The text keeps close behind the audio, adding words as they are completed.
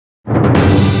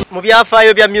mu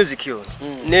byafaayo bya music yo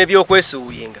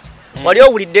n'ebyokwesuuyinga wali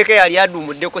owuliddeko yali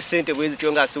adumuddeko ssente bwe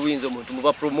zityo ng'asuubinza omuntu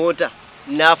muba promoter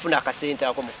n'afuna akasente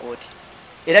ako mu kooti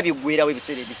era biggweerawo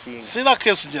ebiseera ebisinga. Sina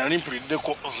keesi gye nali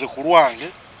mpuliddeko ze ku lwange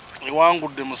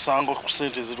ewangudde musango ku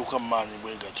ssente ezituuka mu maanyi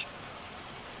bwe gatyo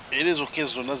era ezo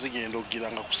keesi zonna zigenda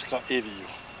okugiranga kusika eriyo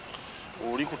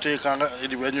oli kuteekanga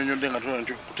eri bwanyonyodde nga tuna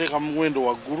nti kuteeka mu muwendo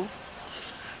waggulu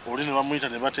oli ne bamuyita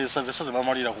ne bateesa ne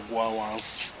bamalira kugwa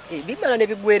wansi bimala ne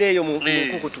biggweera eyo mu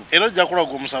nkukutu era ojja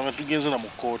kulaga omusango tugenze na mu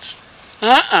kkooti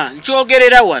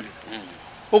nkyogerera wano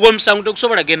ogwo omusango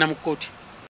tegusobola genda mu kkooti.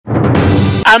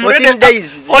 On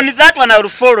that one I will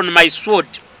fall on my sword.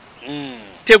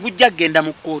 Tegujja genda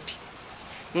mu kkooti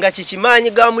nga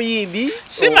kikimaanyi ga muyimbi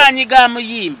si maanyi ga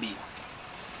muyimbi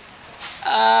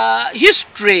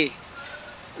history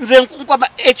nze nkwaba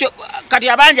ekyo kati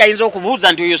abanja ayinza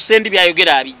okubuuza nti oyo Sendi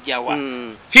byayogera abijjawa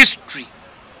history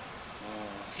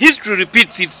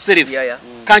repeats itself.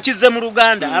 Kankize mu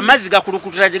Luganda amazzi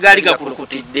gakulukutira gye gaali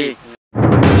gakulukutidde.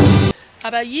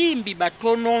 Abayimbi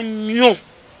batono nnyo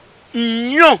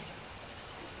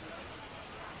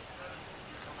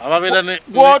ababeera ne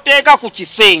bw'oteeka ku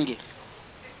kisenge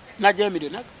najja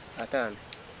emiliyoni ataano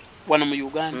wano mu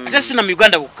Uganda ate sina mu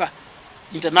Uganda bokka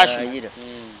international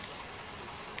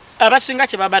abasinga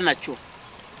kye baba nakyo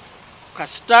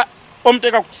kasita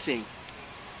omuteeka ku kisenge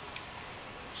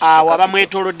awo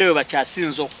abamwetooloddeyo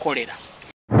bakyasinza okukolera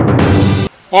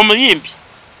omuyimbi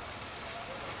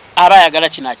aba ayagala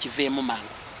kino akiveemu mangu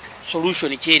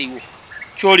solution kyeriwo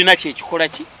kyolina kyekikola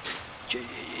ki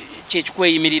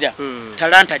kyekikweyimirira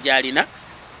talanta gyalina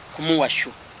kumuwa sho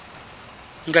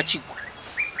nga kigwa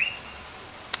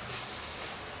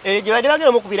gye badde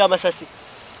bagenda mukubira Amasasi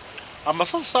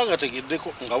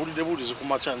saagategeddeko nga bulidde bulizi ku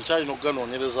makya nkyalina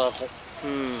okuganoonyerezaako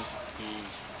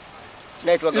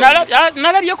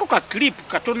nalabyeko ka clip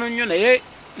katono nnyo naye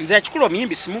nze akikula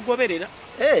omuyimbi simugoberera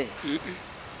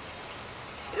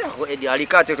Eddy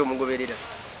aliko ate tomugoberera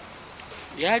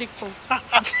byaliko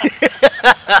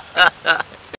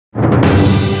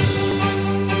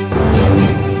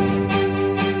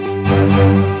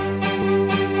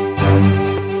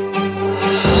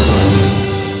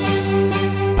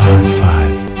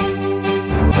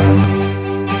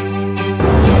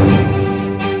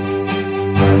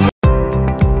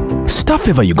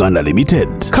Favor Uganda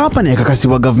Limited, kampani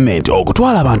yakakasibwa government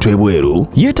okutwala abantu ebweru,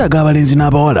 yeetaaga abalenzi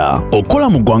n'abawala okukola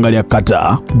mu ggwanga lya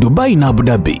Qatar, Dubai na Abu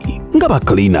Dhabi nga ba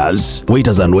cleaners,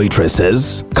 waiters and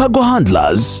waitresses, cargo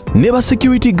handlers ne ba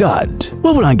security guard.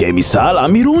 Wabulanga emisaala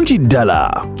mirungi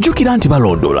ddala. Jjukira nti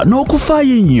balondola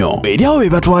n'okufaayo ennyo eri abo be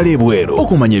batwala ebweru.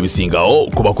 Okumanya ebisingawo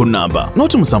kuba ku nnamba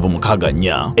noti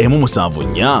 764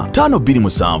 174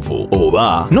 527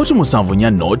 oba noti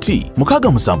 74 noti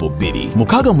 672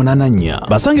 684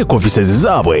 basange ku offices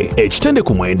zaabwe ekitende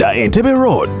ku Mwenda Entebbe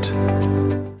Road.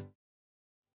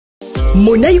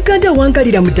 Muna Uganda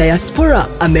wangalira mu diaspora,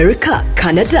 America,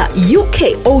 Canada, UK,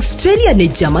 Australia ne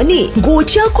Germany.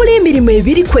 Ng'okyakola emirimu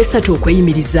ebiri kwesatu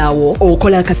okweyimirizaawo.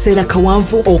 Okola akaseera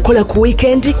kawanvu, okola ku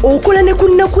weekend, okola ne ku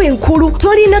nnaku enkulu.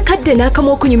 Tolina kadde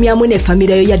n'akamu okunyumyamu ne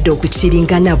famire yo yadde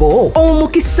okukiringa nabo.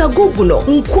 Omukisa guno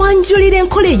nkwanjulira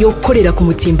enkola ey'okukolera ku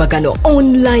mutimbagano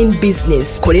online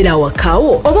business. Kolera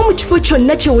awakaawo oba mu kifo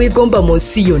kyonna kye weegomba mu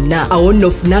nsi yonna. Awo nno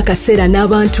ofuna akaseera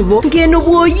n'abantu bo ng'eno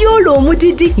bw'oyoola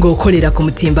omudidi ng'okolera ku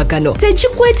mutimbagano.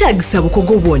 Tekikwetaagisa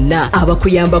bukugu bwonna.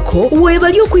 Abakuyambako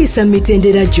weebali okuyisa mu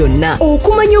mitendera gyonna.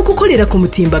 Okumanya okukolera ku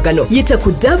mutimbagano yita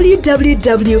ku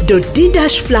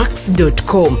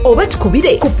www.d-flax.com oba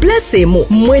tukubire ku +1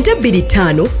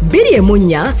 925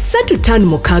 214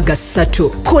 3563.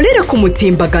 Kolera ku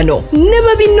mutimbagano ne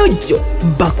babinojjo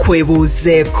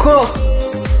bakwebuuzeeko.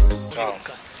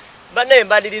 Banaye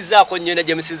mbadirizaako nnyo na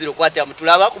Jenkinz kwata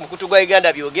mutulaba ku mukutu gwa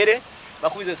Uganda byogere.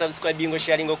 Bakubize subscribing,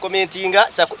 sharing, commenting.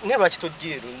 Ne lwaki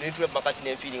tojjero netwe makati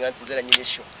ne feeling anti zera nyinyi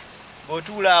show.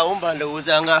 Botula omba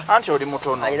ndowozanga anti oli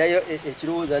mutono. Ayinayo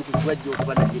ekirowooza nti kubajja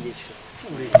okuba na nyinyi show.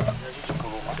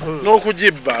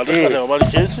 N'okugibba lekale bali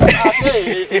kyeki.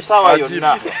 Ate esawa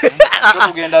yonna.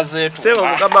 Tugenda zeetu.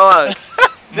 Sema mukama wange.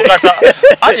 Mukasa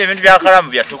ate ebintu bya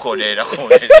kalamu byatukolerera ko.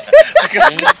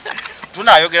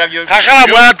 Tunayogera byo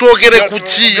KAKALAAMU atwogere ku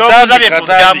ki tazabye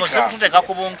tuddamu tuteka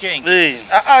ku bunkenge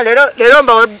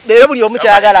lero buli omu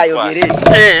kyagala ayogere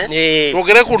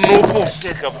twogere ku nuupu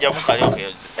teka bya mukali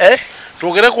okezi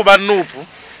twogere ku bannuupu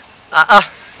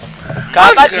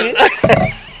kakati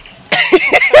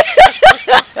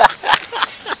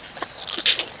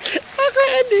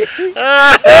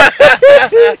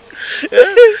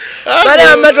bale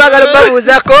amatwagala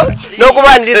babuuzako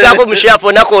n'okubandirizako mushafu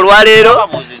onako olwaleero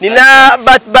nina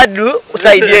baddu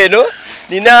side eno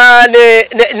nina ne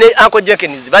Uncle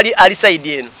Jenkinz bali ali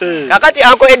side eno kakati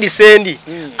Uncle Eddy Sendi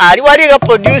ali wali ga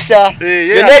producer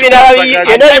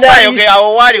yene yoge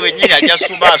awo wali wenyini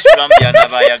ajasuba asula mbyana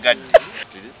bayagadde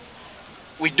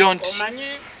we don't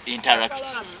interact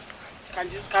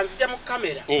kanzija mu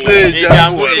kamera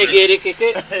jangu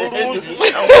tegerekeke bulungi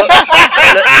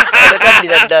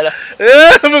ddala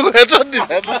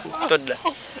todda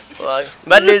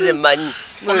badeze manyi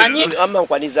amma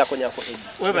nkwaniza ko nyako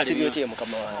Eddy sibyote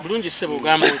mukama wange bulungi sebo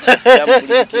gamba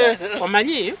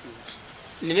omanyi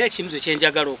nina ekintu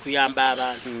ekyenjagala okuyamba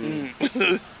abantu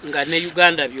nga ne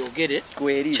Uganda byogere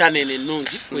channel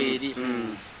ennungi kweri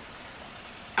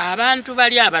abantu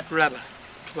bali abatulaba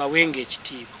tubawenga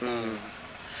ekitiibwa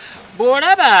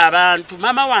bw'olaba abantu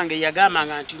mama wange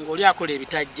yagambanga nti ng'oli akola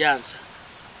ebitajjansa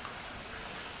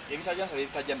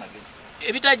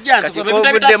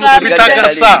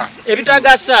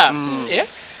ebitagasa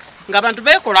nga abantu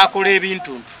beekolakola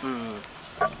ebintu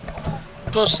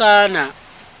tosaana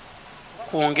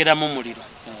kwongeramu muliro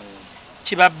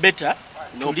kiba beta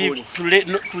to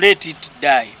let it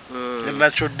die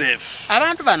natural death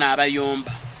abantu bano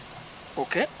abayomba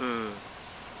okay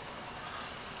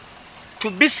to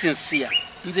be sincere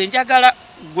nze njagala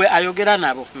gwe ayogera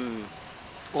nabo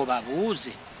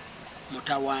obabuuze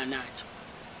mutawaanaki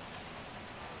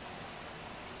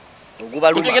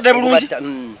otegedde bulungi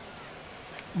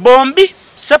bombi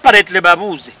separately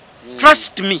babuuze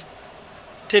trust me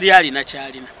teri alina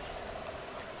kyalina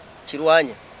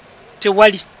kirwanya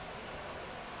tewali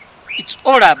it's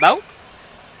all about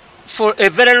for a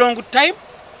very long time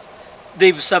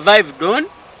they've survived on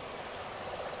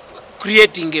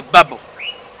creating a bubble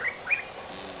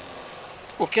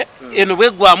okay eno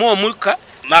bwegwamu omulka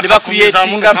ne ba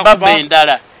creating a bubble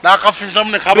endala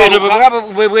nakafintamu ne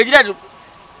kabaluka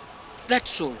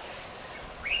that's all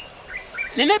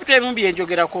nina ebitabo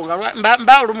byenjogerako nga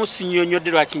mba olumu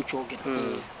sinyonyodde lwaki nkyogera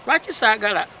lwaki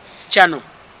saagala kyano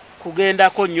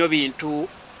kugendako nnyo bintu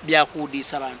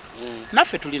byakuudiisa bantu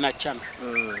naffe tulina kyano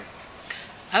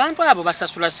abantu abo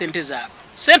basasula sente zaabwe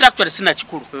sente actually sina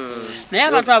kikulu naye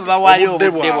abantu abo bawaayo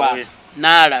obudde bwabwe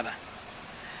n'alaba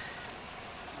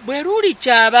bwe luli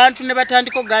ky'abantu ne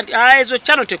batandika okuga nti ezo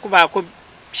kyano tekubaako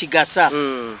kigasa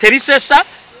tebisesa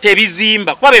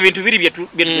tebizimba kuba ebintu biri bye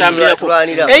tutambulirako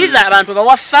either abantu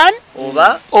bawa fan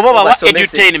oba bawa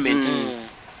entertainment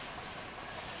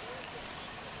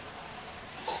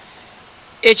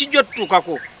ekijja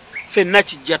tutuukako ffenna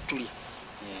kijja tuli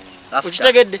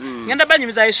okitegedde ngenda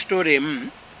banyumizayo story emu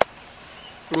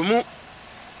lumu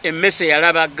emmese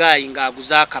yalaba gaayi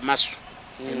ng'aguza akamasu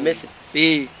emmese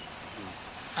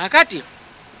akati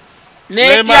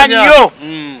netya nnyo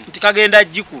nti kagenda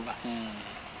gikuba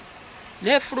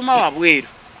nefuluma wabweru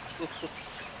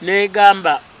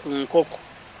negamba ku nkoko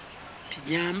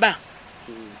tinyamba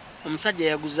omusajja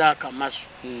yaguza akamasu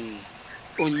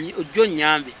ojjo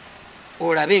nyambe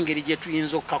olabe engeri gye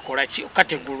tuyinza okukakola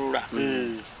okategulula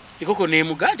ikoko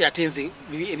nemuga nti ate nze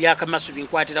ebyakamasu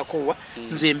binkwatirako wa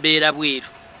nze mbeera bweru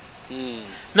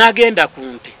n'agenda ku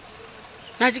nte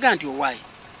n'akiga nti owaayi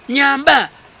nyamba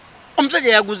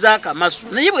omusajja yaguza akamasu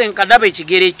naye bwe nkadaba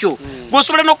ekigere kyo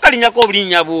gwosobola n'okukalinyako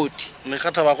obulinnya bwoti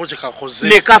nekatabako kyekakoze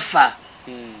nekafa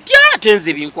ate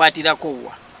nze binkwatirako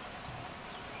wa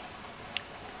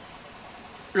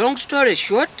long story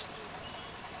short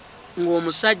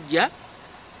ng'omusajja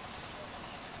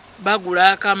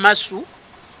bagula akamasu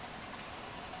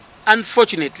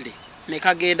unfortunately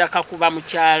nekagenda kakuba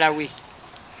mukyala we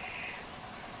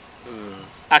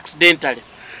accidentally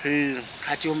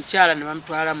kati omukyala ne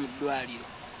bamutwala mu ddwaliro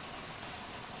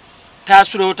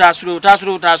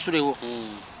taasulewo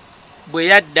bwe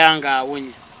yadda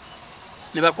ng'awonye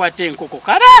ne bakwata enkoko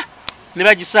kaba ne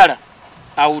bagisala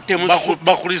awutemu supu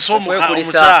bakulisa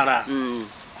omukyala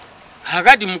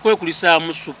akati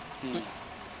mukwekulisaamu supu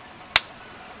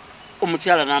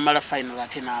omukyala n'amala final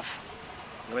ate n'afa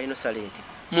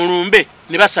mulumbe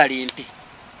ne basala ente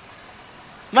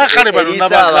nakale bano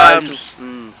n'abagambi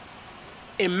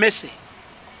emmese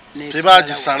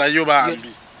tebagisalayo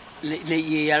bambi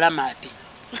yeyalama ate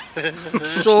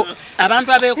so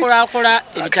abantu abeekolakola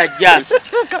ebitajjansa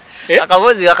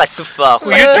akabozi kakasifaako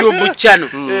ku YouTube channel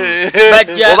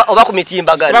oba ku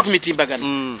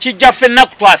mitimbagano kijja ffenna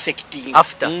kutwafecting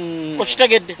after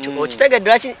okitegedde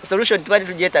lwaki solution tubadde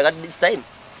tugyetaaga this time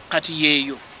kati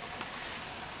yeeyo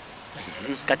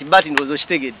kati bati ndowooza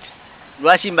okitegedde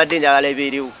lwaki mbadde njagala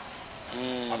ebeerewo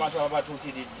abantu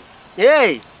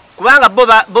abatuukiridde kubanga bo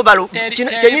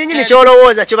kyenyininyini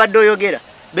kyolowooza kyobadde oyogera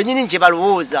benyini kye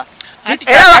balowooza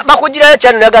era bakugirayo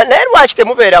kyano naye lwaki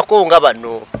temubeerako nga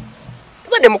bano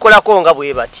tubadde mukolako nga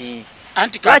bwe bati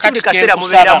lwaki buli kaseera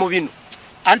mubeera mu bino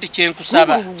anti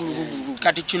kyenkusaba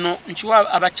kati kino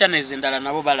nkiwa aba channels endala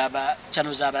nabo balaba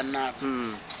channels abannaabo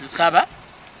nsaba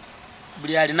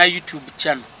buli alina YouTube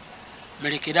channel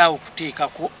melekeraawo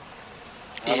okuteekako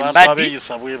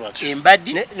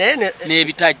embaddi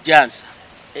n'ebitajjansa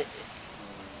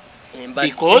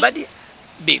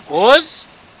because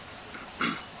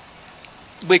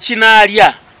bwe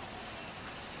kinaalya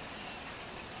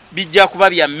bijja kuba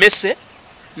bya mmese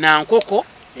na nkoko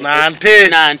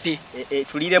nante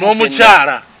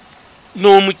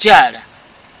n'omukyala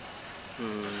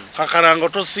kakalango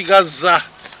tosigaza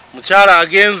mukyala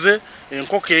agenze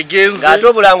enkoko egenze ate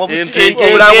obulango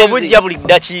bujja buli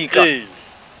ddakiika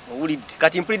owulidde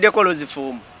kati mpuliddeko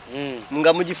lozifuumu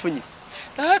nga mugifunye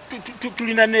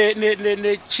tulina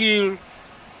ne chill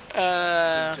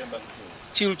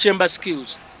chamber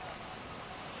skills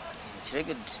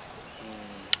kiregedde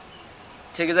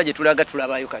tegeza gye tulaga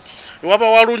tulabayo kati waba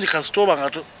walungi kasitoba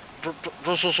nga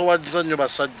tososowagiza nnyo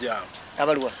basajja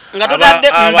abalwa nga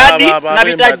totadde mbaddi na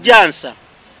bitajjansa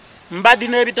mbaddi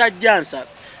n'ebitajjansa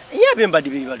yabe mbaddi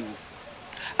bibaliwo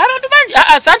abantu bangi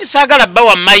asanti saagala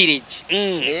bawa mileage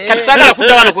kati saagala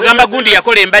kudda wano kugamba gundi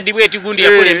yakola embaddi bweti gundi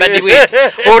yakola embaddi bweti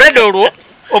already olwo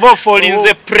oba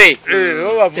ofolinze pre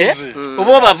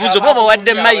oba obavuze oba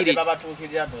obawadde mileage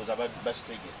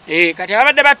kati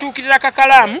ababadde batuukirira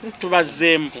kakalaamu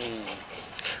tubazzeemu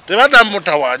tebadda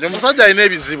mutawaanya omusajja alina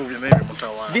ebizibu byonna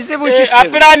ebimutawaanya bizibu ki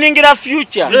aplaningira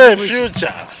future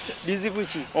bizibu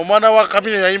ki omwana wa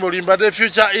kamini yayimba olimba the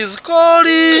future is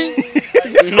calling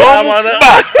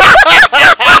n'omuba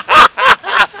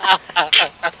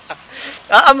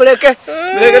muleke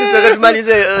tusooke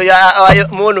tumalize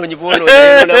mwonoonyi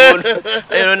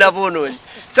bwonoonyi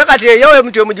so kati eyowe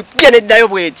muti omugipya neddayo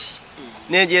bweti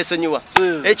nengyesonyiwa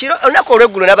ekiro olunaku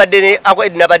olweggulo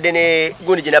nabadde ne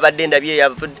gundi gye nabadde ndabye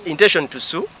ya intention to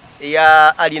sue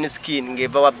eya alien skin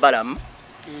ng'eva wa balamu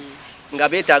nga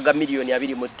beetaaga miliyoni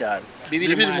 25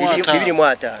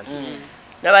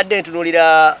 nabadde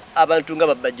ntunuulira abantu nga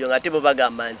babajjo nga ate bo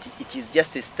bagamba nti it is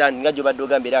just a stand nga gyobadde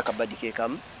ogamba era akabadi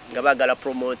kekamu nga baagala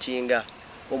promotinga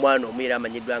omwana omwera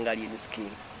amanyiddwa nga alien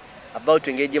skin about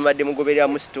engeri gye mbadde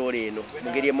mugobereramu story eno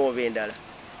mu ngeri emu oba endala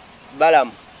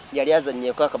balamu yali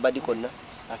azannyeko akabadi konna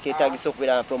akeetagisa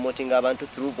okubeera nga promotinga abantu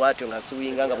through bwatyo nga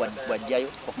asuubinga nga bwajjayo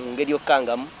mu ngeri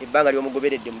okkangamu ebbanga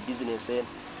ly'omugoberedde mu bizinesi eno.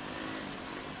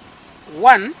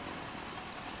 One,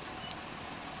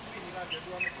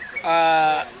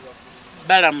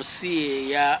 balamu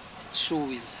si ya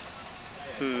suwinza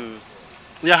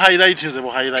ya highlightinze bo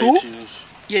highlightinze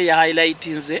ye ya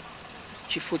highlightinze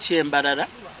kifo ky'embalala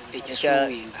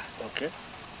ekisuwinga. Okay.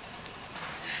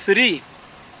 3,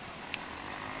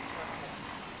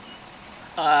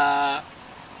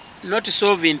 notice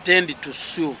of intent to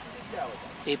sue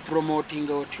a promoting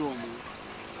otyo omuntu.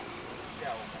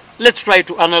 Let's try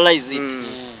to analyze it.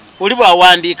 Olibo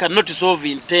awandika notice of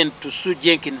intent to sue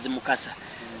Jenkinz Mukasa.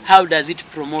 How does it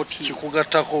promote him?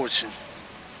 Kikugattako ki?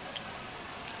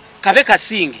 Kabe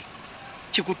kasinge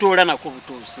kikutoola nako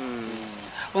butuuzi.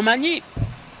 Omanyi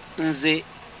nze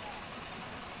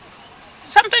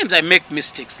sometimes I make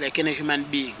mistakes like any human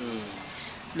being.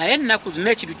 Naye ennaku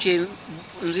n'ekintu kye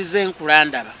nzize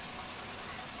nkulandaba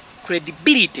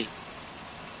credibility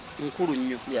nkulu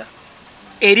nnyo.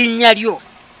 Erinnya lyo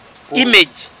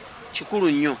image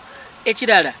kikulu nnyo.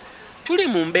 Ekirala tuli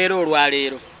mu mbeera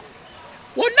olwaleero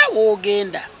wonna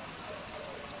woogenda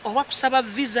oba kusaba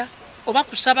visa oba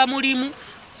kusaba mulimu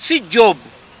si job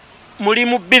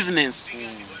mulimu business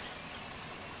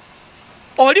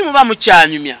oli muba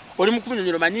mukyanyumya oli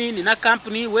mukunyonyero manyi nina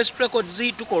company West Records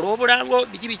tukola obulango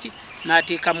biki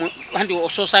nateeka andi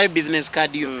osoosayo business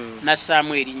card yo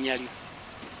nassaamu erinnya lyo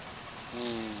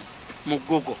mu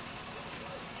Google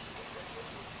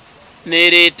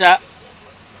nereeta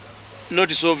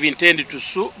notice of intent to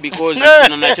sue because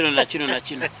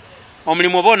kino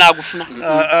omulimu oba onaagufuna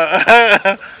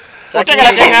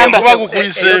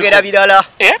eyogera birala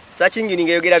search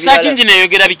engine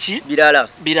eyogera biki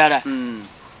birala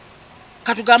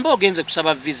katugambe ogenze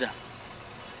kusaba visa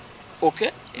okay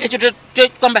ekyo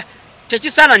kwamba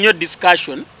tekisaana nnyo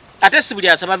discussion ate si buli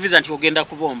asaba visa nti ogenda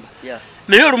kubomba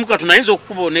naye olumu katunayinza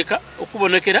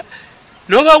okubonekera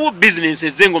nobawo business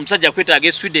ezengo omusajja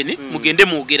kwetaaga Sweden mugende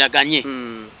mugeraganye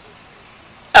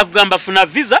akugamba funa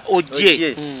visa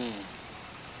ojje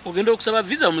ogenda okusaba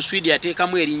visa mu Sweden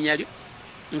ateekamu erinnya lyo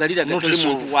nga liraga toli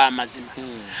muntu wa mazima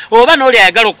oba n'oli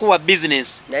ayagala okuwa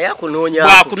business naye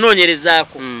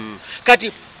akunoonyerezaako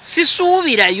kati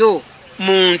sisuubirayo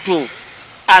muntu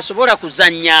asobola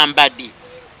kuzannya mbadi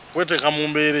kweteeka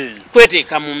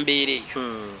mu mbeera eyo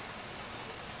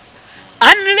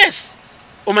unless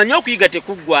omanye okuyiga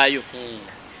tekuggwayo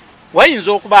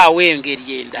wayinza okubaawo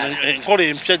engeri endala enkola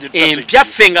empya empya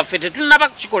ffe nga ffe tetunaba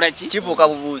kukikola ki kibuuka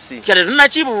bubuusi kyate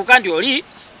tunakibuuka nti oli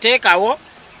teekawo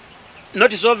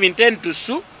notice of intent to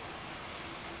sue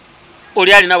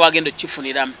oli alina wagenda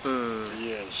okukifuniramu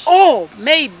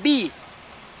maybe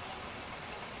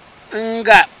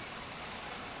nga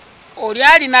oli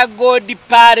alina god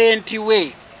parent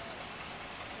we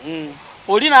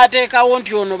oli n'ateekawo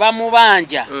nti ono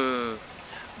bamubanja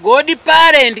god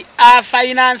parent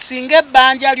afinansinga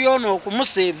ebbanja lyono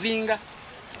okumusevinga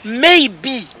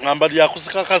maybe ngamba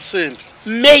lyakusika kasente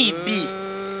maybe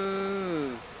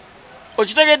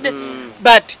okitegedde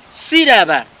but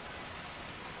siraba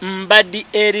mbaddi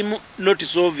erimu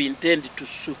notice of intent to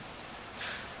sue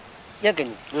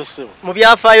Jenkinz mu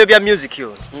byafaayo bya music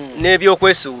yo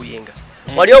n'ebyokwesuuyinga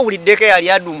wali owuliddeko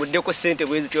yali adumuddeko ssente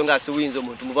bwe zityo ng'asuubinza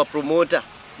omuntu muba promota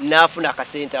n'afuna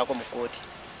akasente ako mu kooti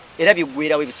era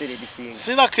biggweerawo ebiseera ebisinga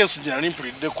sina keesi gye nali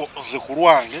mpuliddeko ze ku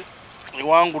lwange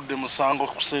ewangudde musango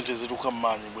ku ssente ziruka mu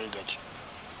maanyi bwe gatyo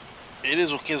era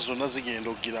ezo keesi zonna zigenda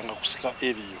okugira nga kusika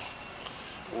eriyo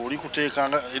oli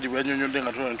kuteekanga eri bwanyonyodde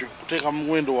nga nti kuteeka mu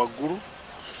muwendo waggulu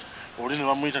oli ne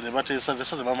bamuyita ne bateesa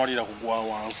ne bamalira kugwa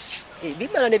wansi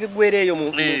bimala ne biggweera eyo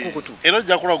mu nkukutu era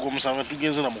ojja kulaga omusango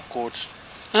tugenze na mu kkooti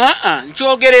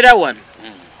nkyogerera wano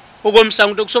ogwo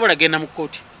omusango tegusobola genda mu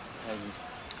kkooti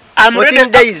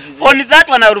on that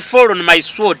one I will fall on my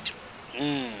sword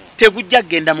tegujja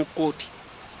genda mu kkooti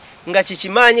nga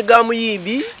kikimaanyi ga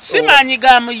muyimbi si maanyi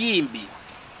ga muyimbi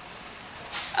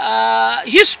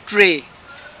history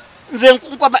nze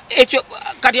nkwaba ekyo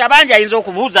kati abangi ayinza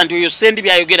okubuuza nti oyo Sendi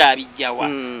byayogera abijjawa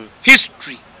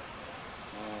history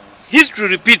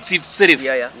repeats itself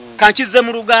kankize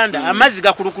mu Luganda amazzi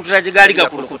gakulukutira gye gaali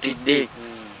gakulukutidde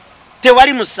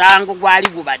tewali musango gwali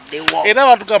gubaddewo era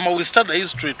batugamba we study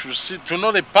history to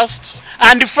know the past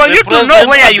and for you to know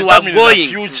where you are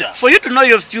going for you to know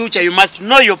your future you must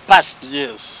know your past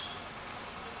yes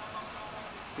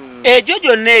ejo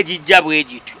gyonna egijja bwe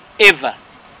gityo ever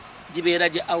gibeera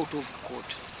gye out of court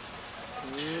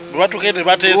lwatugende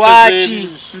bateeseze lwaki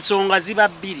nsonga ziba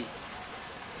bbiri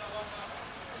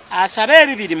asabe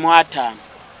 2.5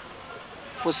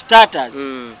 for starters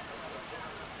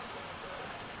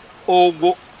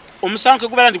ogwo omusango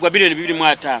gubala ndi gwa bilioni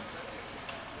 2.5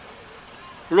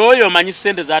 lwoyo omanyi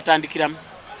ssente zatandikiramu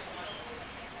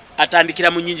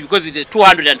atandikira mu nyingi because it's a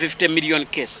 250 million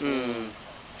case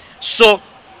so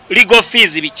legal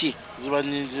fees biki ziba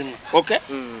nyingi okay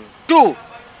 2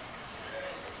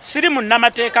 siri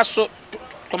munnamateeka so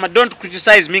don't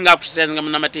criticize me nga criticize nga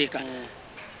munnamateeka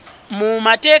mu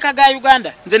mateeka ga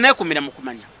Uganda nze neekumira mu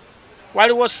kumanya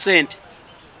waliwo ssente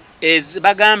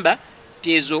bagamba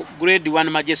tiezo grade 1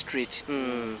 magistrate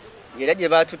era gye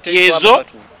batutte ezo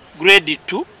grade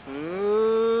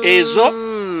 2 ezo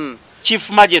chief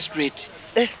magistrate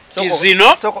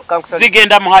tizino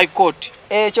zigenda mu high court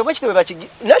ekyo bwe kitwe bakigi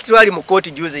nati lwali mu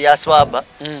court juzi ya swaba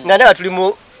nga naga tuli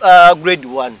mu grade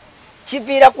 1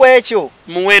 kiviira ku ekyo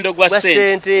muwendo gwa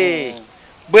sente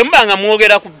bwe mbanga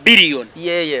mwogera ku billion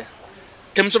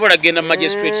temusobola genda mu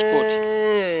magistrate court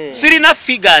sirina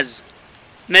figures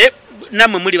naye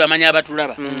namwe muli bamanya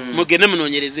abatulaba mugende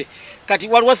munoonyereze kati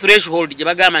waliwo threshold gye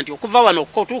bagamba nti okuva wano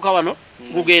okutuuka wano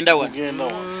gugenda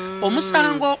wano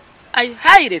omusango I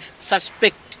highly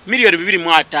suspect milioni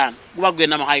 2.5 guba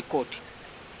gugenda mu high court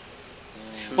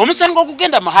omusango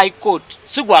gugenda mu high court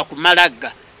si gwa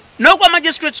kumalaga n'ogwa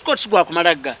magistrate court si gwa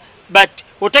kumalaga but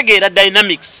otegeera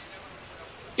dynamics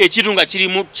ekirunga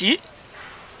kirimu ki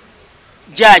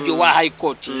judge wa high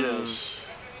court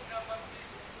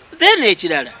then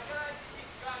ekirala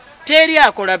teri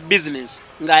akola business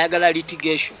ng'ayagala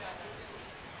litigation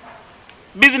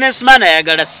businessman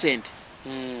ayagala ssente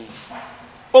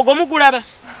ogwo mugulaba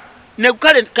ne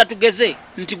kale katugeze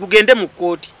nti gugende mu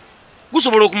kooti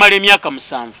gusobola okumala emyaka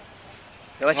 7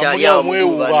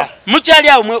 mukyali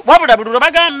awo wabula bulula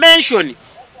baga mention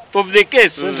of the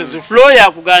case lawyer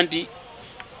akuga nti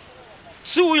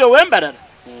si uyo wembalala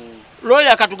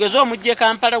lawyer katugeze omujje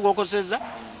Kampala gwokoseza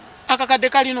akakadde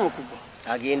kalina okugwa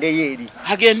agende yeri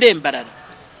agende embalala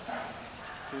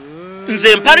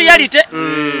nze reality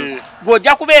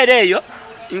gojja kubeera eyo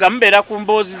nga mbeera ku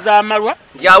mboozi z'amalwa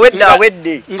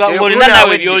awedde nga olina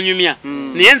nawe byonyumya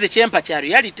naye nze kyempa kya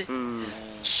reality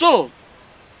so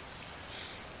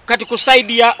kati ku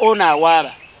side ya ona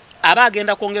awaaba aba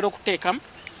agenda kwongera okuteekamu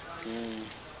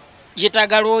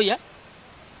yetaaga lawyer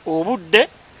obudde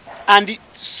and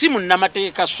si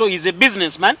munnamateeka so is a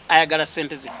businessman ayagala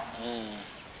ssente ze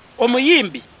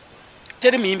omuyimbi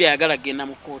teri muyimbi ayagala genda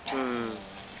mu court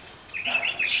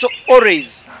so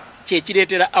always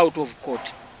kyekireetera out of court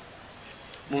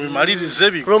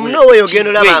mubimalirize bikwe from nowhere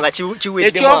ogendo labanga kiwedde mu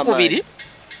ekyokubiri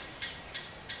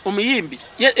omuyimbi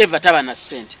ye Eva taba na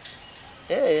ssente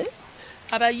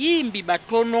abayimbi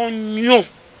batono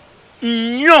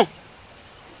nnyo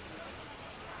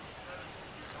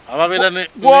ababera ne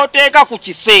gwoteeka ku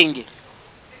kisenge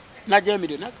najja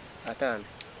milioni atano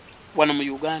wano mu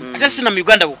Uganda ate sina mu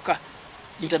Uganda wokka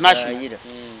international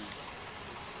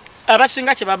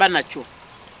abasinga kye baba nakyo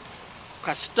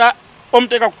kasita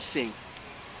omuteeka ku kisenge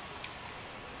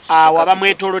awo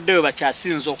abamwetoloddeyo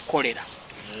bakyasinza okukolera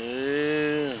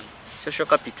social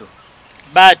capital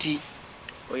baati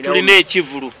tulina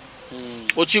ekivulu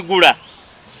okigula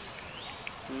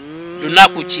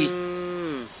lunaku ki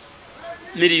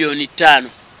miliyoni 5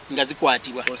 nga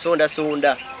zikwatibwa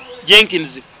osonda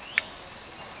Jenkinz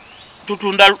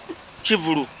tutunda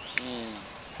kivulu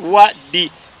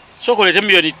wadi sokolete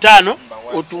miliyoni 5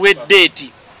 otuwe date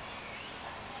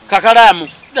kakalaamu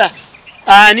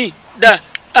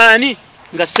ani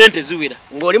nga sente ziwira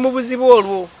ng'oli mu buzibu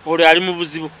olwo ali mu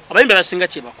buzibu abayimbi abasinga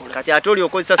kye bakola kati ate oli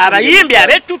okozesa abayimbi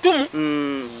ab'ettutumu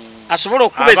asobola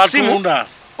okuba essimu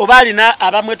oba alina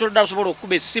abamwetolodde asobola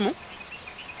okuba essimu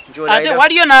ate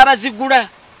waliyo n'abazigula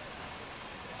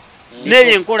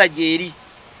neyo enkola gyeri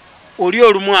oli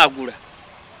olumu agula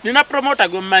nina promota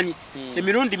gwe mmanyi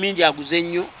emirundi mingi aguze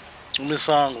nnyo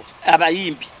misango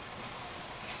abayimbi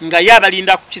nga ye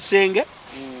abalinda ku kisenge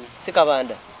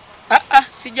sikabanda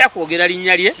sijja kwogera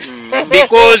linnya lye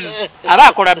because aba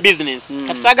akola business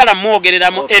kati saagala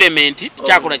mwogereramu element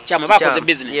tikyakola kikyamu aba akoze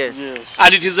business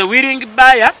and it is a willing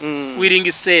buyer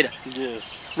willing seller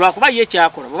lwakuba ye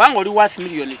kyakola bwobanga oli worth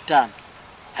miliyoni 5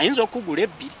 ayinza okugula 2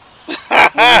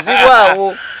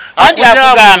 muzibwawo andi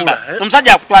akugamba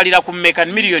omusajja akutwalira ku mmeka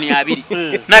miliyoni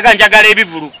 2 naga njagala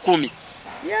ebivulu 10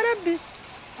 ya rabbi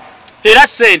era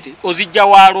sente ozijja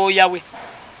walooya we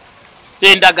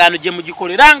endagaano gye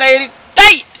mugikolera nga eri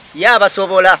tight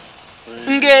yabasobola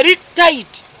ng'eri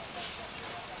tight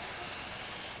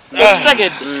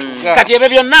ekitegedde kati ebyo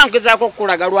byonna ngezaako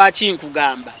okukulaga lwaki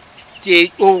nkugamba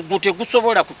ogwo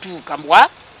tegusobola kutuuka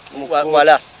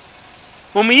wala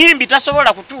omuyimbi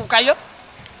tasobola kutuukayo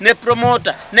ne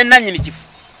promota ne nanyini kifo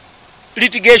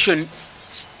litigation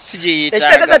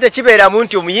ekitegeeza tekibeeramu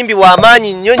nti omuyimbi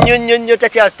w'amaanyi nnyo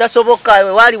tasoboka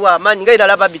waali w'amaanyi nga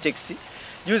irala Babitex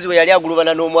juzi we yali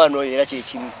agulubana n'omwana oyo era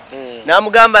kyekimu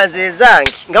n'amugamba nze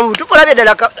zange nga mu butuufu olabye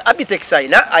ddala Babitex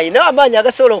ayina amaanyi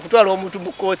agasobola okutwala omuntu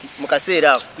mu kooti mu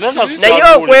kaseera ako naye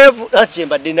okwevu ati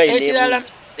kyembadde naye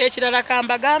ekirala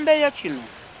kambagambeeyo kino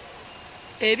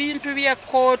ebintu bya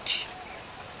kooti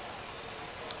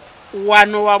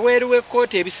wano wabweru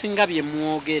w'ekkooti ebisinga bye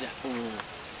mwogera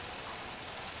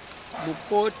mu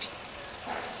kooti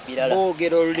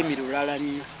boogera olulimi lulala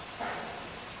nnyo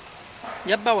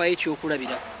njabba wayo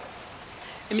ekyokulabirako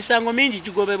emisango mingi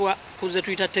gigobebwa ku ze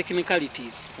tuyita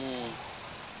technicalities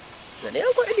naye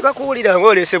Eddy bakuwulira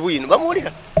ng'olese bwino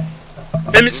bamuwulira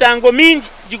emisango mingi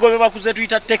gigobebwa ku ze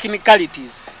tuyita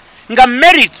technicalities nga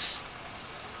merits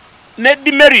ne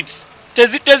demerits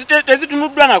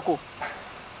tezitunuddwa nako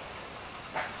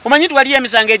omanyi nti waliyo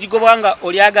emisango egigobwa nga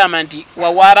oli agamba nti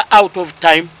wawaaba out of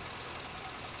time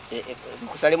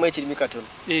kusalemu ekirimi katono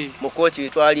mu kooti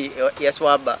twali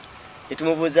yaswaba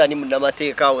etumubuuza ani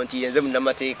munnamateeka awo nti yenze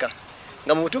munnamateeka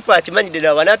nga mu butuufu akimanyidde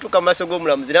ddala banaatuuka mu maaso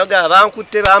g'omulamuzi naga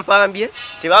bankutte bampambye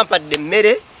tebampadde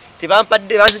emmere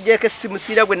tebampadde banzigyeko essimu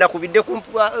siira gwe nakubidde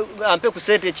ampe ku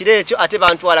sente ekiro ekyo ate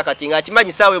bantwala kati nga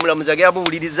akimanyi saawe omulamuzi agera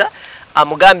buwuliriza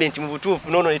amugambe nti mu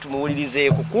butuufu noono ne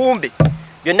tumuwulirizeeko kumbe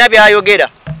byonna byayogera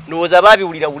ndowooza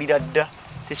baabiwulira dda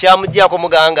tekyamuggyako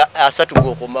muganga asatu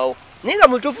ng'okomawo naye nga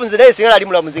mu butuufu nze naye singa ali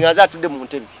mulamuzi nga nze atudde mu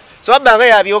ntebe so wabbanga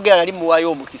yabyogera nali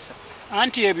muwaayo omukisa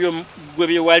anti ebyo gwe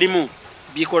bye walimu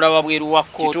bikola wabweru wa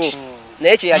kooti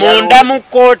naye kyeyali munda mu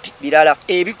kooti birala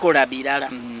ebikola birala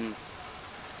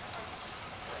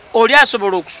oli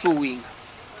asobola okusuwinga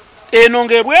eno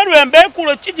ng'ebweru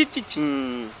embeekulo kiki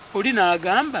oli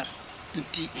n'agamba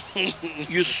nti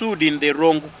you sued in the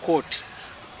wrong court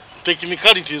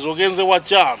technicalities ogenze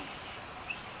wakyama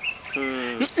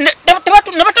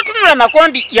ne batatunula nako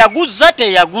ndi yaguza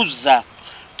teyaguza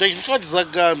technicalities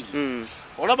agambye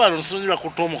olaba nsimanyi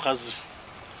bakuta omukazi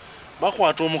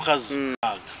bakwata omukazi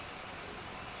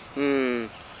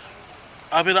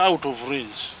abeera out of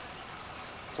range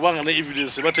kubanga ne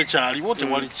evidence batekyaliwo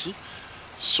tewali ki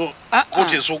so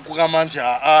kooti esooka okugamba nti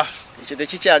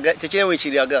ekyo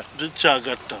tekyewekiraga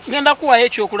tekyagatta ngenda kuwayo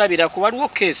ekyokulabirako waliwo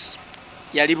keesi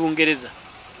yali Bungereza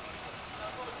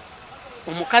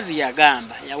omukazi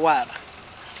yagamba yawaaba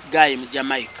gaye mu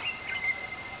Jamaica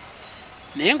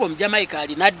naye ng'omujamaika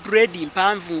alina dread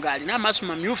mpanvu ng'alina amaaso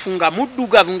mamyufu nga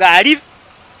muddugavu ng'ali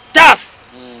tafu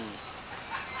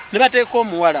ne bateeka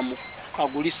omuwala mu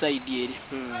kaguli side eri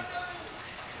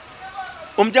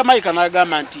omujamaika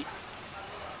n'agamba nti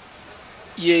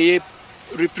yeye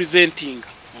representing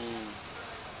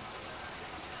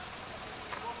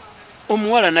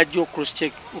omuwala najja cross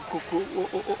check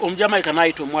omujamaika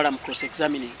n'ayita omuwala mu cross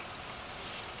examining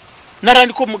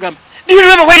natandika omugamba, do you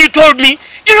remember when you told me?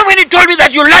 Do you remember when you told me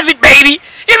that you love it, baby?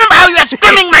 Do you remember how you were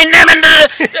screaming my name and do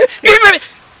you remember?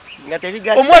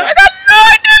 Omuwala, no,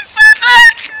 I didn't say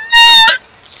that.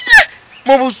 No.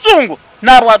 Mu busungu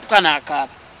n'abwatuka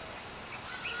n'akaaba.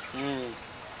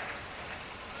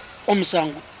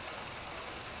 Omusango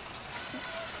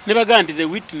ne bagamba nti the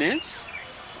witness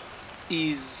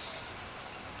is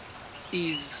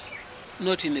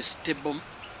not in a stable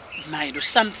mind or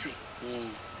something.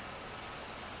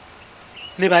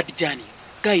 Ne batijani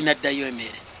gayi naddayo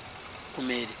emere ku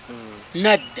mere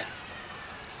nadda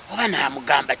oba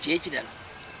n'amugamba ki ekirala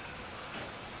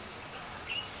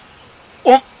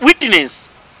witness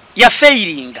ya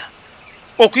failinga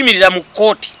okuyimirira mu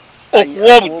kooti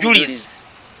okuwa obujulizi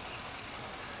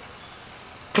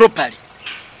properly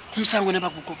omusango ne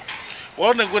bagugoba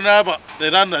wone gwe n'aba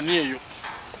eranda niyo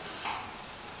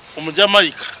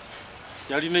omujamaika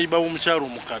yali neiba w'omukyalo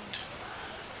omukadde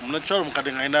omukyalo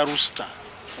omukadde ng'alina rooster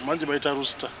omanyi bayita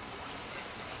rooster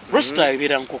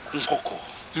ebeera nkoko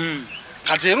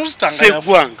kati rooster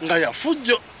nga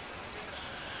yafujjo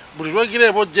buli lwagira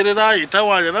ebojjerera ayita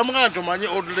wanja namugamba nti omanyi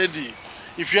old lady,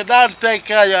 if you don't take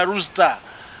care your rooster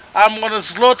I'm gonna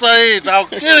slaughter it, I'll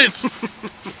kill it.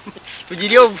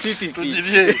 Tujirie obufifi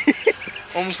tujirie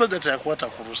omusajja teyakwata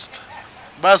ku rooster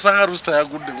basanga rooster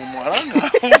yagudde mu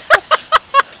mwalanga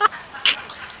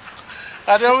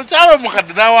ate omukyalo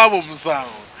omukadde n'awaaba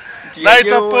omusango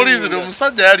n'ayita poliisi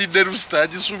n'omusajja yalidde rooster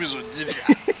yagisuubiza ogirya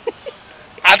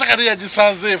ate kati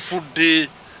yagisanze efudde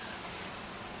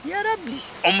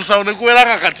omusango ne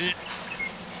guweranga kati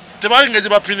tebalinga gye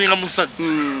bapininga musajja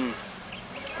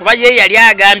kuba ye yali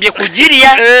agambye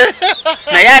kugirya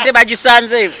naye ate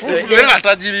bagisanze efudde nga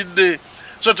tagiridde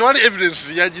so tewali evidence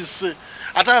yagisse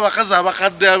ate abakazi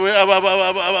abakadde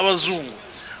abazungu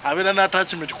abeera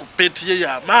n'attachment ku peti ye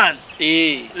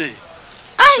y'amaanyi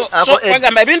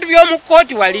kwagamba ebintu by'omu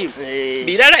kooti wali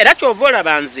birala era kyova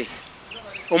olaba nze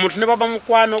omuntu ne baba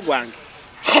mukwano gwange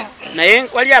naye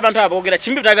wali abantu aboogera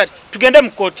kimbi tagati tugende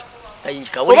mu kooti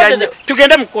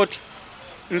tugende mu kooti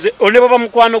nze ne baba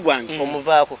mukwano gwange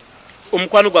omuvaako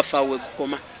omukwano gwaffe awe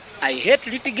gukoma. I hate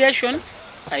litigation,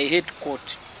 I hate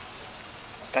court.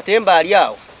 Katemba ali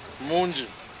awo mungi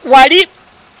wali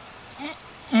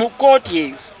mu kooti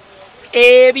eyo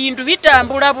ebintu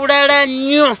bitambula bulala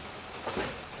nnyo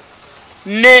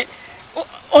ne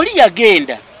oli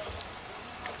yagenda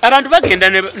abantu bagenda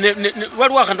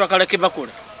waliwo akantu akalala ke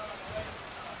bakola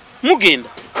mugenda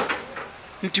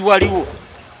nti waliwo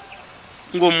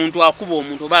ng'omuntu akuba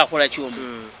omuntu oba akola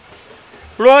kyomuntu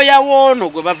looya woono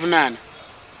gwe bavunaana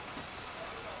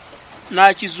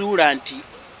n'akizuula nti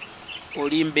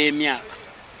olimba emyaka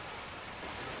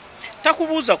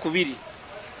takubuuza kubiri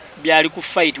byali ku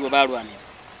fight we balwanira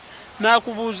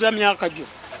n'akubuuza myaka gyo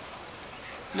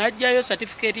n'ajjayo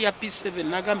certificate ya P7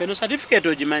 n'agamba eno certificate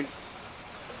ogimanyi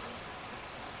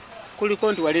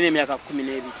kuliko nti walina emyaka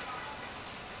 12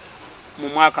 mu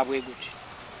mwaka bwe guti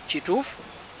kituufu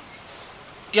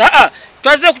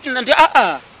twaze nti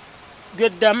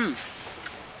geddamu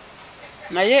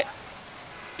naye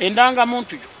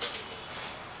endangamuntu yo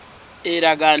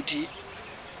eraga nti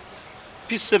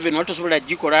P7 wali tosobola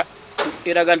gikola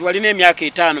eraga nti walina emyaka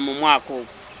 5 mu mwaka ogwo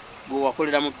gwe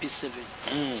wakolera mu P7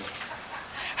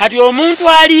 hati omuntu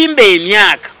alimba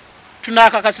emyaka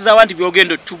tunakakasiza nti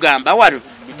byogendo tugamba wano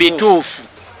bituufu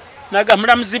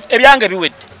nagamula muzibu ebyange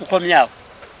biwedde mukomyawo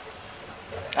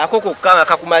akoko kanga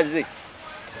kakumaze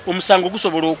omusango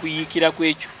gusobola okuyiikira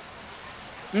kwekyo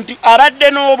nti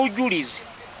abadde n'obujulizi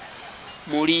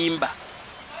mulimba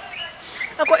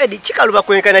ako Eddy kikaluba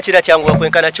kwenkana kira kyangu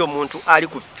bakwenkana kyo omuntu ali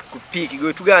ku peak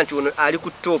gwe tugamba nti ono ali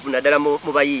ku top naddala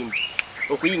mu bayimbi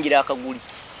okuyingira akaguli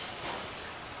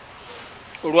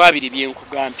olwabiri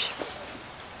byenkugambye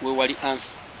we wali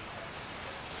answer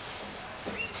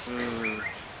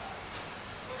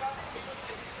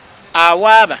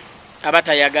awaaba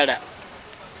abatayagala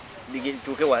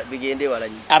bigende wala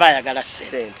nyi abayagala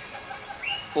sente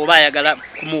oba ayagala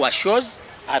kumuwa shows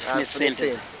afune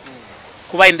sente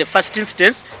kuba in the first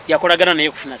instance yakolagana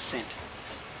naye kufuna sente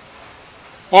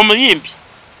omuyimbi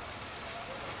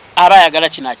abayagala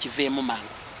kino akiveemu mangu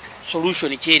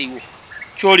solution kyeriwo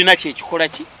kyolina kyekikola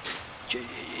ki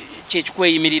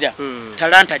kyekikweyimirira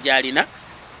talanta gyalina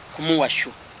kumuwa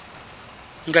show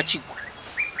nga kigwa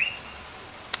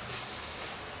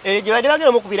gye badde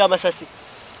bagenda mukubira Amasasi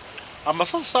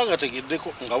Amasasi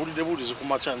saagategeddeko nga bulidde bulizi ku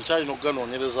makya nkyalina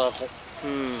okuganoonyerezaako.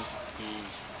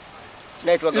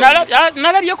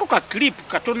 Nalabyeko ka clip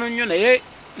katono nnyo naye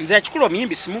nze akikula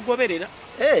omuyimbi simugoberera.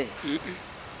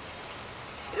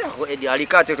 Eddy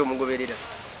aliko ate tomugoberera.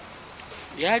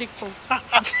 Byaliko.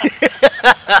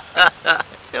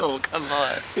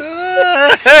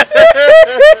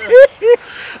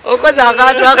 Okoze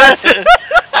akantu akasesa.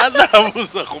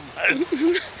 Anabuuza ku mani.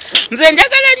 Nze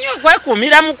njagala nnyo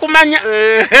okwekuumira mu kumanya.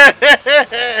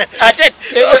 Ate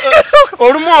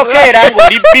olumu okeera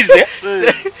ng'oli bize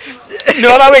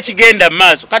newabawo ekigenda mu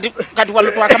maaso. Kati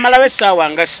wano twakamalawo essaawa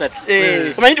nga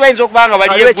 3. Omanyi tibayinza okuba nga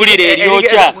waliyo eggulire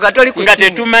eryokya nga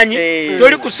tetumanyi.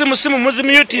 Toli ku simu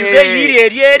muzimyutinze eyiri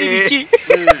eryeri biki.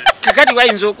 Kakati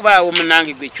wayinza okubaawo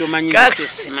omunange gwe ekyomanyi nakyo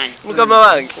simanyi. Mukama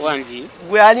wange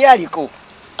gwe ani aliko?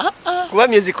 Kuba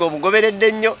music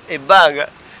omugoberedde nnyo ebbanga.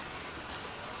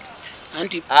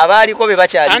 Anti abaaliko be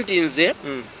bakyali. Anti nze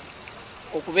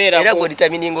okubeera era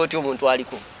gw'oditamininga oti omuntu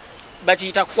aliko.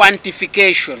 Bakiyita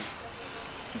quantification.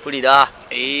 Mpulira.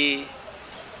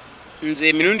 Nze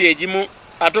emirundi egimu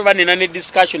ate oba nina ne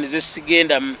discussion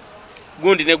zesigendamu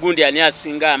gundi ne gundi ani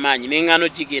asinga amaanyi n'eŋŋaano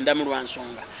gigenda mu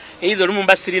lwansonga. Either olumu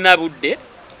mba sirina budde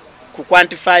ku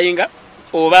quantifyinga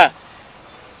oba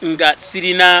nga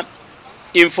sirina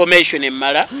information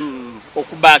emmala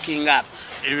okubackinga up.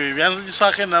 Ebyo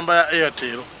byanzigisaako enamba ya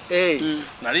Airtel.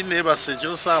 Nali neebase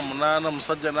ekiro 8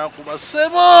 musajja n'akuba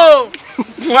ssebo.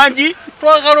 Wangi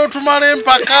twagala otumala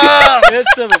empaka.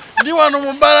 Ndi wano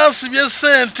mu balansi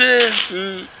by'essente.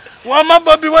 Wama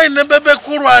Bobi Wine ne Bebe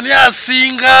Kulu ani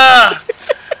asinga.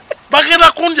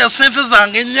 Bagenda kundya ssente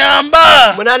zange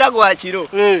nyamba. Munana gwa kiro.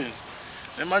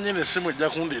 Emanyi n'essimu ejja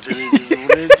kundeetera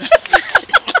ebizibu.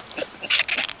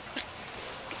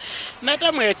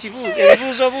 Natamu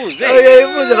ebibuuzo buuze.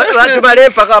 Ebibuuzo batumale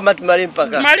empaka.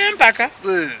 Tumale empaka.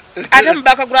 Ate mu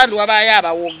background wabaayo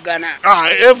abawoggana.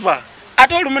 Eva.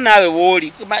 Ate olumu naawe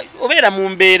wooli obeera mu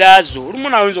mbeera zo olumu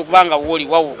naawe oyinza okuba nga wooli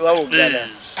wawoggana.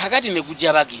 Akati ne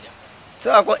gujja bagira.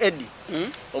 Saako Eddy.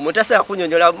 Omuntu asobola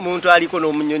kunyonyola muntu aliko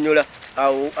n'omunyonyola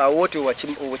awo oti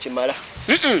owekimala.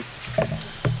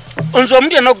 Nze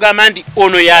omuntu yenna okugamba nti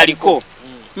ono yaliko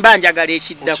mba njagala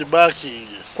ekiddako.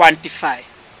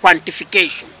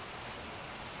 Quantification.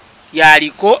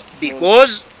 Yaliko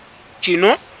because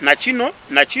kino na kino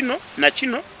na kino na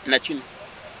kino na kino.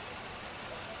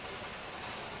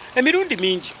 Emirundi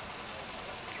mingi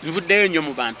nvuddeyo nnyo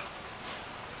mu bantu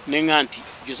nenga nti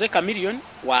Jose Chameleone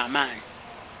wa amaanyi.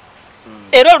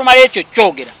 Era olumala ekyo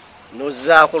kyogera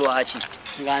nozaako lwaki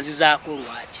nga nzizaako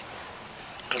lwaki.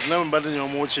 Kazina mbadde nnyo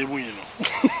omwoki bwino.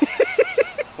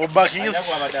 Obakingi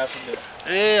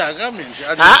agambe nti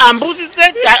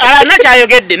ambuuzize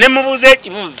nakyayogedde ne mubuuza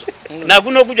ekibuuzo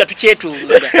naguno okujja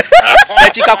tukyetuulira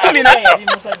dakika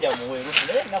 10 musajja muweru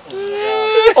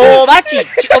oba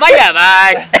kiki oba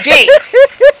yabadde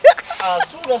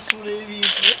asuula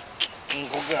ebintu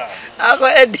ako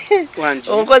Eddy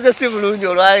onkoze si bulungi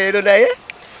olwaleero naye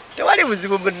tewali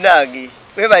buzibu munnange.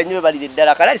 Webanyo balire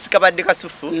ddala kalali sikabadde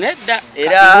kasufu. Nedda.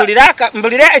 Era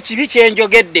mbulira ekibi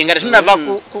kyenjogedde nga tunava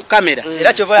ku kamera.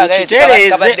 Era kyobola nga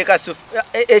kabadde kasufu.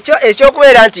 Ekyo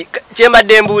kubeera nti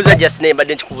kyembadde mbuuza just name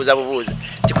badde nkikubuuza bubuuza.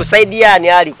 Tikusaidia ani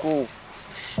aliko.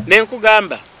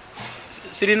 Nenkugamba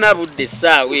sirina budde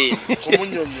saawe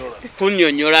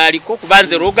kunnyonnyola aliko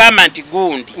kubanze lugamba nti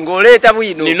gundi ng'oleeta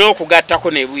bwino nina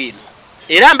okugattako ne bwino.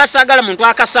 Era mbasagala muntu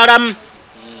akasalamu.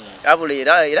 Abula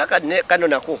era kano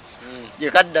nako.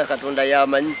 Kadda Katonda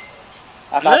yamanyi.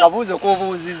 Akabuuzo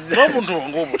k'obuuzizza. N'omuntu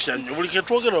wange obutya nnyo buli ke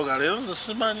twogera ogaleero nze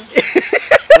simanyi.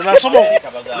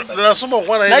 Nasoma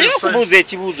okwana naye okubuuza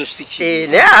ekibuuzo si ki.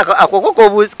 Naye ako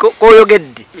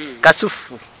k'oyogedde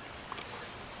kasufu.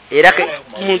 Era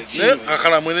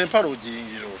akalamu n'empala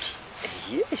ogiyingira oti.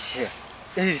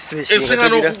 Esinga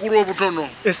n'okugula obutono.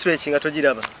 Esweki nga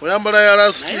togiraba. Oyambala ya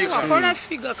lasitiika. Akola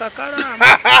figa kakalaamu.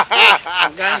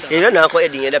 Era nako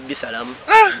Eddy ngenda bisalamu.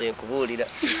 Nkubuulira.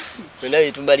 Wena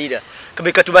yetumbalira.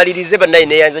 Kabeka tubalirize bannaye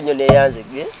neyanze nnyo neyanze.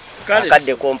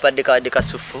 Akadde kompadde kadde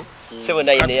kasufu. Sebo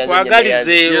naye neyanze nnyo.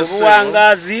 Twagalize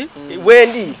obuwangazi.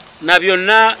 Wendi. Na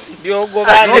byonna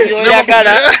byogoba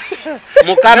byoyagala.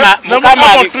 Mukama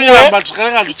tuyamba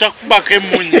tukalanga tukyakubako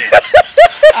emmunye.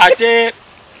 Ate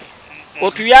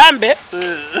otuyambe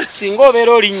singa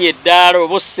obeera olinnye eddaala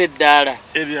oba ossa eddaala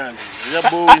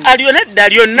aliyo nedda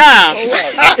lyonna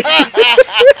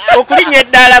okulinnya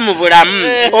eddaala mu bulamu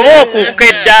oba okukka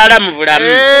eddaala mu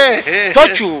bulamu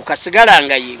tokyuka sigala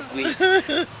nga yeggwe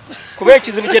kuba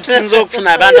ekizibu kye tusinza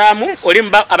okufuna abantu abamu oli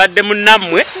abadde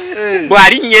munnammwe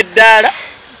bw'alinnya eddaala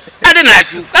ate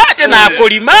nakyuka ate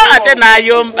nakolima ate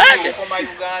nayomba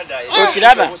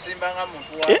okiraba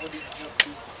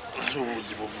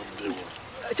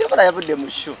kyabala yavudde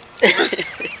mu sho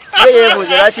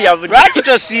yeyebuuza lwaki yavudde lwaki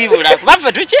tosiibula kuba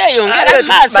ffe tukyeyongera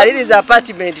maaso maliriza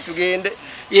apartment tugende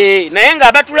naye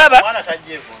ng'abatulaba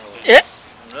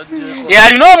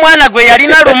alina omwana gwe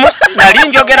yalina lumu nali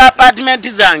njogera apartment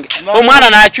zange omwana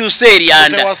n'akyusa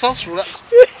eryanda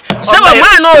sebo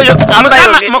omwana oyo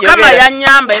mukama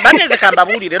yanyamba bateezeka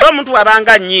mbabuulire era omuntu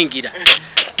wabanga nnyingira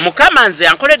mukama nze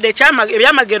yankoledde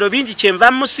ebyamagero bingi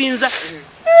kyenva musinza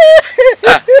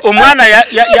omwana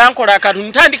yankola akantu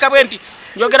ntandika bwe nti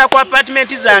njogera ku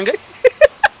apartment zange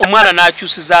omwana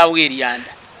n'akyusizaawo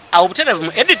eryanda awo butereevu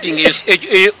mu editing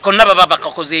konna baba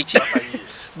bakakoze eki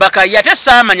bakayi ate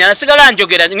saamanya nasigala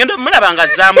njogera ngendo mulaba nga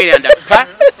azzaamu eryanda pa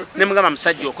ne mugamba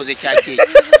musajja okoze kyaki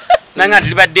eki nanga nti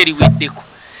libadde liweddeko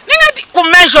ninga nti ku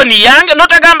mention yange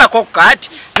notagambako kati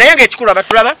naye ng'ekikulu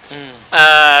abatulaba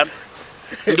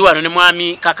ndi wano ne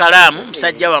mwami Kakalaamu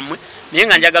musajja wammwe naye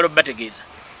nga njagala obbategeeza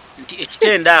nti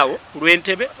ekitenda awo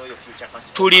lw'entebe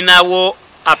tulinawo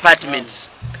apartments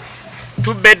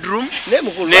 2 bedroom ne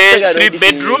 3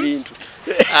 bedrooms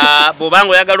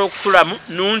bw'obanga oyagala okusulamu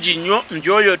nungi nnyo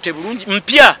njoyote bulungi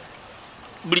mpya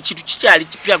buli kintu kikyali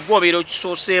kipya gwobeera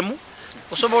okisooseemu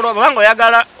osobola obanga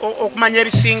oyagala okumanya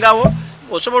ebisingawo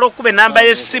osobola okuba enamba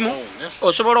y'essimu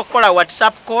osobola okukola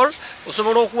whatsapp call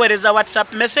osobola okuweereza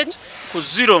whatsapp message ku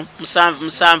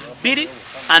 0772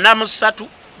 43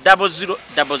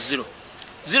 0000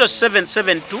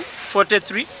 0772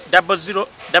 43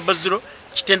 0000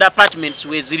 Kitenda apartments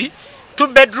weziri 2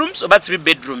 bedrooms oba 3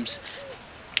 bedrooms.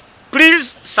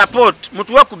 Please support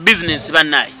mutuwa ku business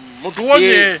banayi.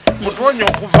 Mutuwonye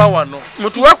okuva wano.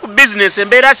 Mutuwa ku business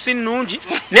embeera si nnungi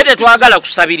nete twagala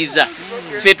kusabiriza.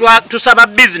 Fe tusaba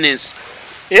business.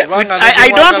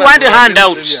 I don't want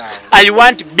handouts. I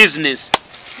want business.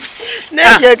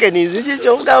 Jenkinz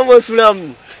chicho ngamo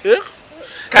osulamu.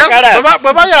 Kakala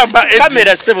baba yamba Eddy.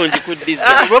 Kamera sebo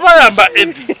njikudiza. Baba yamba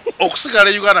Eddy okusigala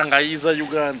Uganda ngayiza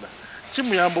Uganda.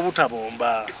 Kimuyamba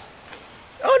butabomba.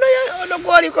 Ono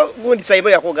gwaliko gundi Saimo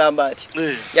yakugamba ati.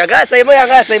 Yaga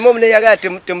Saimo mune yaga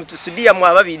temutusudia mu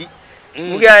ababiri.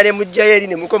 Mugale mujjaye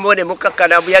ne mukomone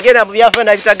mukakkana yagenda mu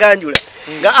byafana bitaganjula.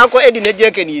 Nga Uncle Eddy ne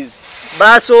Jenkinz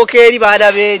basooka eri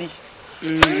baana beeri.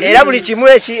 Era buli kimu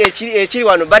ekiri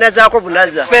wano banazaako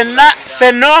bunaza.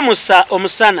 Fenna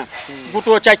omusana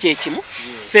gutoocha kyekimu.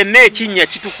 Fenna ekinnya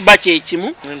kitukuba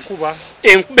kyekimu.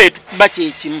 Enkuba etukuba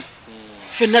kyekimu.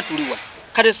 Fenna tuliwa.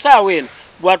 Kale saawa eno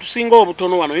bwatusinga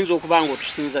obutono wano oyinza okuba nga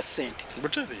otusinza ssente.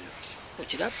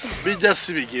 Okiraba? Bijja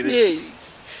si bigere.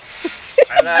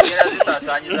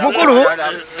 Mukulu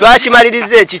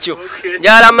twakimaliriza ekikyo.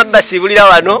 Njala amabasi bulira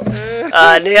wano.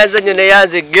 Neyazanyo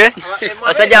neyazegge.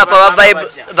 Basajja apa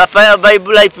ba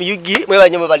Bible life yugi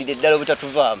mwebanyo balide ddala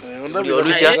obutatuvaamu.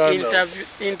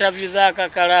 Interview za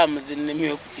Kakalaamu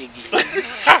zinnemye okutegeera.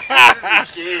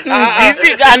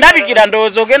 Nzizi andabikira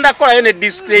ndowooza ogenda kukolayo ne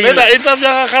disclaimer. Nenda interview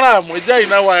ya Kakalaamu ejja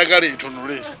ina wayagala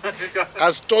etunule.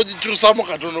 Kasitoji kyusamu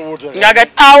katono bote. Ngaga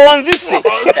awonzise.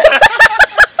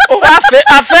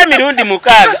 Afe emirundi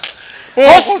mukaaga.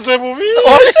 Okoze bubi.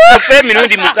 Afe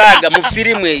emirundi mukaaga mu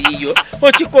firimu eyiyo.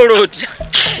 Okikola otya?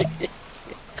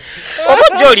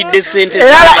 Oba gyolidde ssente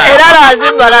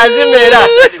era lazima era.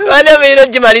 Wane biro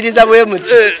gimaliriza bwe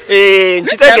muti.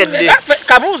 Nkitegedde.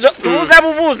 Kabuuzo tubuuza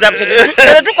bubuuza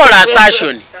ffe tukola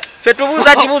assertion. Ffe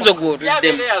tubuuza kibuuzo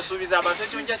gw'otuddemu.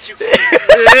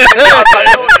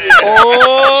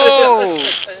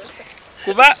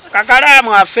 Kuba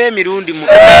Kakalaamu afe emirundi mu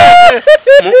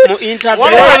interview.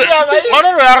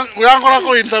 Wano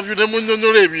yankolako interview ne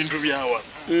munnyonnyola ebintu byawa.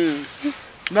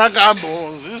 Nagamba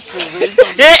onzise.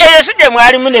 Sijje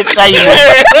mwalimu ne Saimo.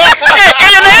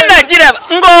 Eyo naye nagiraba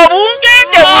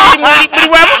ng'obungenge buli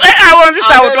wamu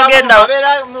awonzisa awo togenda.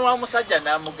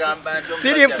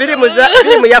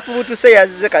 Firimu yafubutuse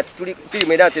yazze kati tuli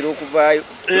firimu era atera okuvaayo.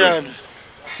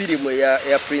 Firimu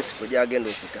ya principal gyagenda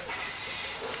okuta.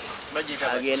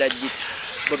 Agenda jita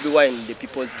Bobi Wine the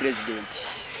people's president.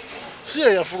 Si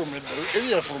ya furuma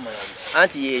eri ya furuma yali.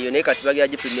 Anti yeyo ne kati bagya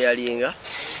premier linga.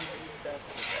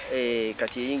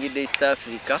 Kati yingide East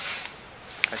Africa.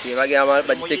 Kati bagya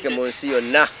bagiteke mu nsi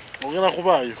yonna. Ogenda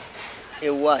kubayo.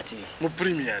 Ewati mu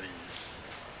premier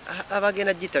league.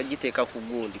 Abagenda jiteka ku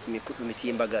gundi ku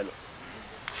mitimbagano.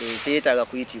 Teetaga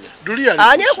kuyitibwa.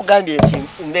 Ani akugambye nti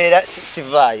mbeera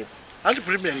sivaayo. Anti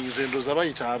premier league zendo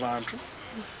zabayita abantu.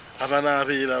 Abana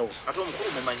abeerawo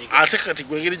ate kati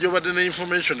gwengeri gyobadde ne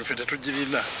information ffe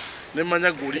tetugirina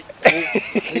nemanya guli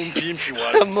kumpimpi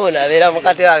wali mona abeera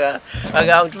mukate aga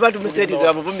tuba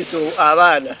tumusetiza bavumisa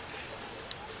abaana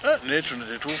naye tuno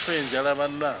tetuufa enjala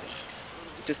bannange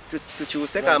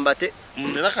tukiwuse kambate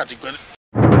era kati gwe